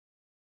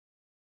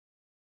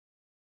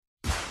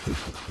10.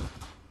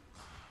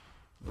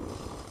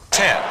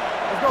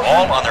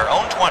 All on their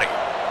own 20.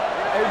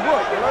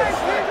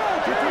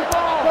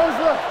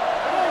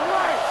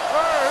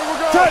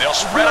 They'll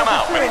spread them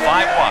out with 5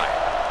 wide.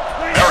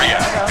 There he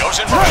is. Goes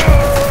in motion.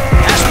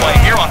 Pass play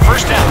here on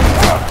first down.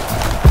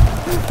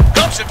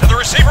 Dumps it to the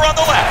receiver on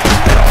the left.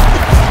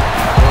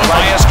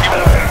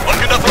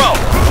 Looking to throw.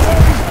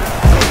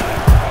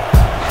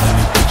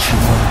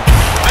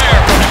 There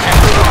for the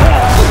catch.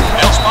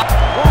 They'll spot.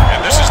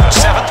 And this is the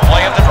 7th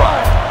play of the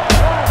drive.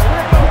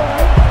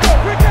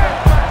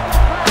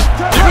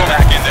 They go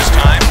back in this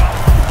time.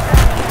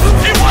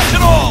 He wants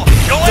it all.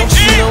 Going deep. Don't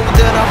you know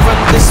that I run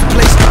this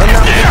place and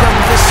I'm run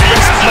this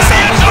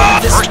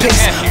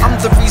race? I'm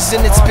the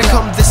reason it's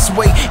become this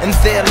way, and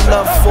their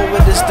love for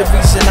it is the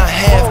reason I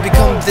have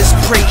become this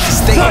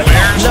praise. They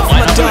love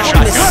my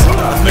darkness,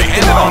 I've made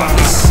them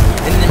harmless,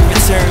 and in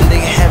return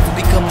they have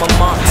become a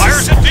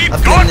monster.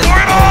 I've been in the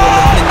poem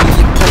of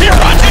many a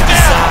poet,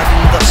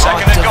 in the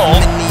art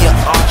of many an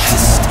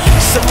artist.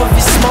 Some of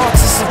your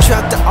smartest have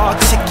tried to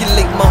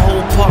articulate my whole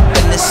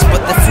partnerness,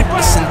 but they're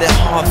fruitless in their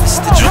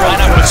harvest. The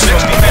line up with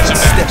 6 defensive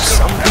backs.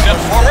 Step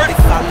forward.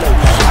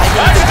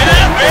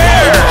 Touchdown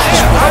Bears!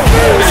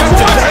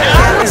 The back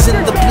alleys in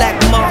the black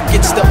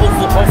markets, the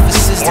Oval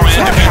Offices, the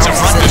trap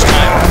houses,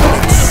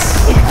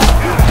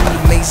 and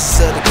the mazes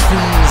of the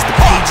queens, the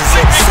pages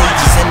of the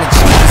sages, and the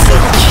dreams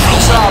of the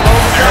kings.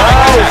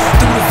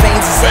 Through the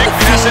veins of the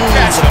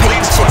fiends, the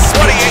paper chicks,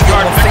 pages, you're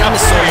more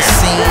famous on the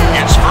scene.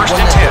 One of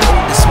the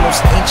oldest,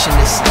 most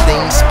ancientest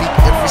things, speak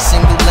every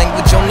single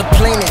language on the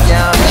planet,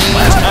 yeah.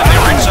 Last time they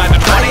were inside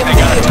the 20, they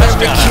got a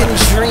touchdown. American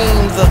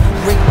dream, the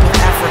rape of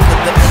Africa,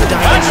 the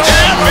undying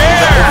machine,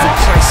 the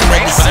overpriced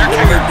medicine, the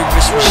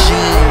murderous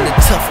regime, the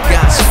tough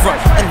guys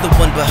front and the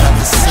one behind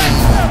the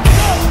scene.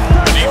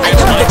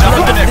 The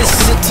blood of this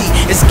city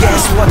is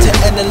gas, water,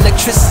 and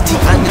electricity.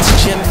 And it's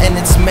gym, and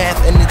it's math,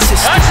 and it's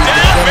history. The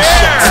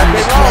gunshots in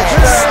the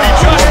class.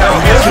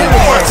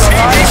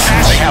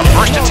 They have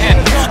first and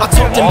 10. I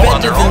taught them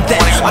better than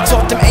that. I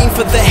taught them aim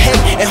for the head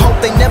and hope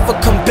they never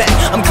come back.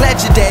 I'm glad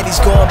your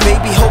daddy's gone,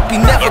 baby. Hope he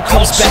never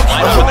comes back.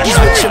 I hope he's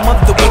with your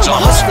mother with my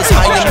hustlers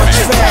high in my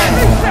trap.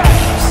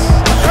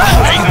 I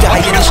hope you die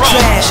in this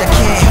trash. I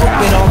can't help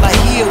it. All I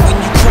hear when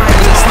you cry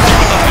is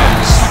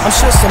laughs. I'm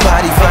sure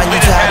somebody find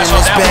you tied in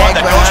this bag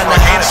behind the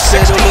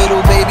hospital, little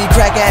baby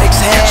crack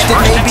addicts have.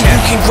 Then maybe you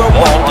can grow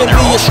up and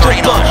be a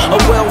stripper, a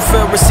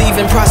welfare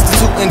receiving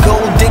prostitute and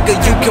gold digger.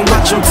 You can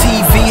watch on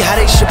TV how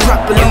they should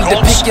properly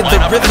depict you.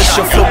 The river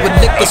should flow with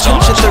liquor.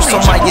 Quench your thirst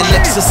on my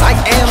elixirs. I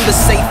am the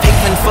safe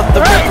haven for the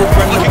rebel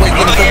runaway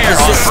and the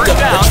resistor,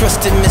 the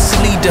trusted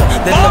misleader,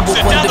 the number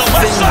one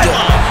defender.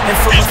 And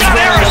for the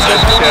throne of the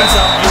bones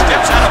out here,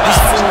 these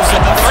fools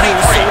are the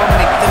fools, so I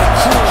make them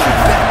cool.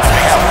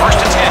 They have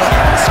first and 10.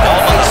 Ball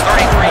on the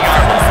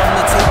 33-yard line. From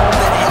the table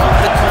that held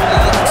the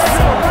Corleone's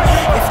phone.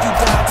 If you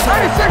die, tell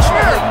me that you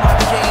play my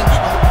game.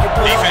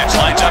 Defense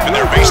lines up in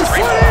their base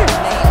 3-4.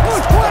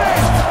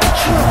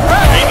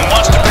 Peyton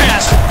wants to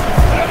pass.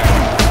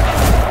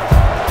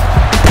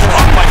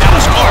 Blocked by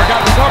Dallas Clark.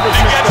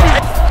 They get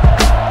it.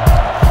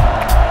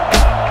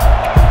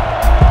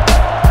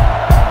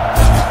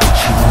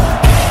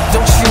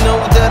 Don't you know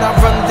that I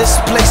run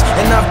this place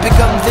and I've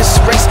begun this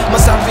race?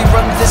 Must I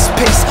rerun this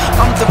pace?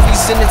 I'm the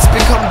reason it's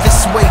become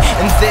this way,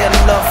 and their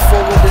love for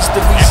it is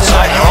the reason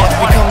I have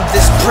become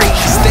this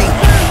praise. They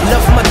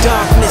love my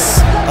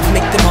darkness, I've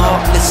made them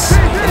heartless,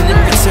 and in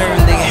return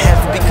they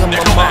have become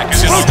a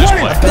monster.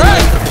 I've been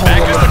in the poem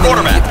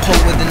of many a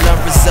poet, and I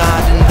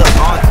reside in the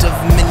art of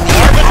many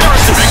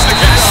artists.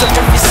 Some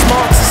of your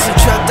smartest have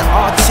tried to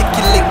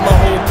articulate my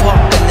whole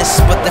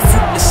partnerness, but they're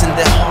fruitless in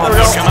their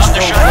harvest.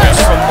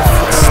 From my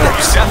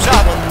footsteps, I'm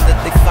the one that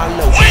they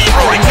follow, I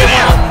am the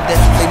one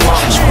that they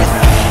march with.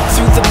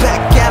 Through the back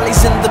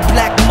alleys and the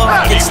black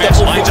markets, the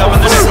Oval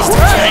Offices,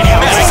 the trap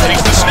houses, and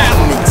the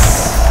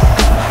apartments.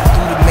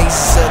 Through the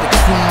mazes of the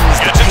queens,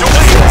 the pages of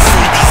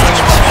the sages, and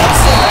the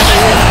dreams of the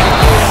kings.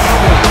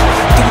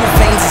 Through the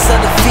veins of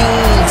the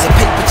fiends, the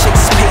paper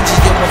chicks, pages,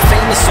 you're more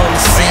famous on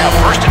the scene.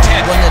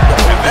 One of the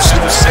oldest,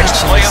 most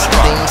ancientest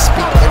things,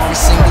 speak every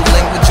single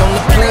language on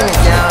the planet,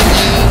 yeah,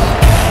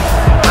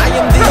 I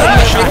am the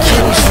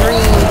American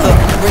dream, the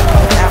rape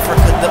of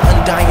Africa, the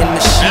undying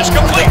machine, the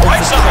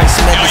overpriced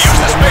medicine,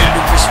 the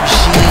murderous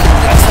regime,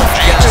 the tough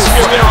guys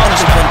front and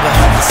the one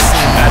behind the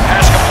scene. That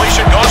pass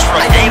completion goes for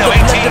a gain of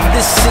 18. The blood of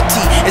this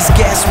city is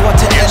gas,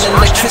 water, and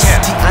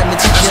electricity. I'm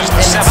its gym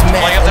and its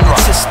math and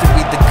its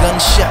history, the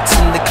gunshots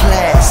in the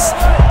class,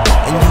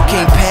 and you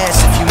can't pass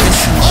if you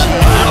missing G.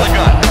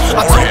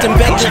 I taught them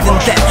better than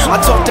that.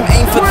 I taught them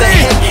aim for the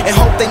head and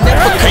hope they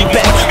never come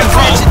back. I'm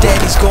glad your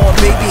daddy's gone,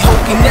 baby. Hope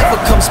he never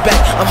comes back.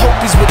 I hope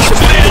he's with your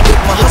mother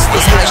with my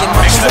hustlers high in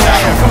my trap.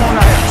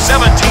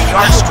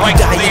 17-yard strike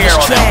in the air.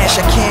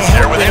 Trash. I can't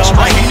help it. All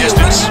I hear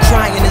when you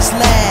crying is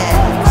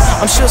laughs.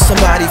 I'm sure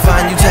somebody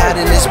find you tied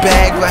in this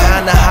bag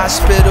behind the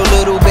hospital,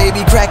 little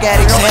baby crack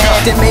addicts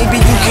have. Then maybe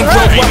you can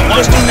grow up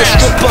and be a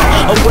stripper,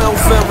 a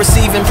welfare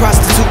receiving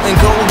prostitute and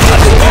gold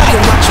digger. You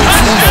can watch on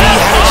TV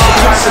how they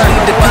should properly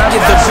depict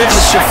the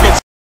river should flip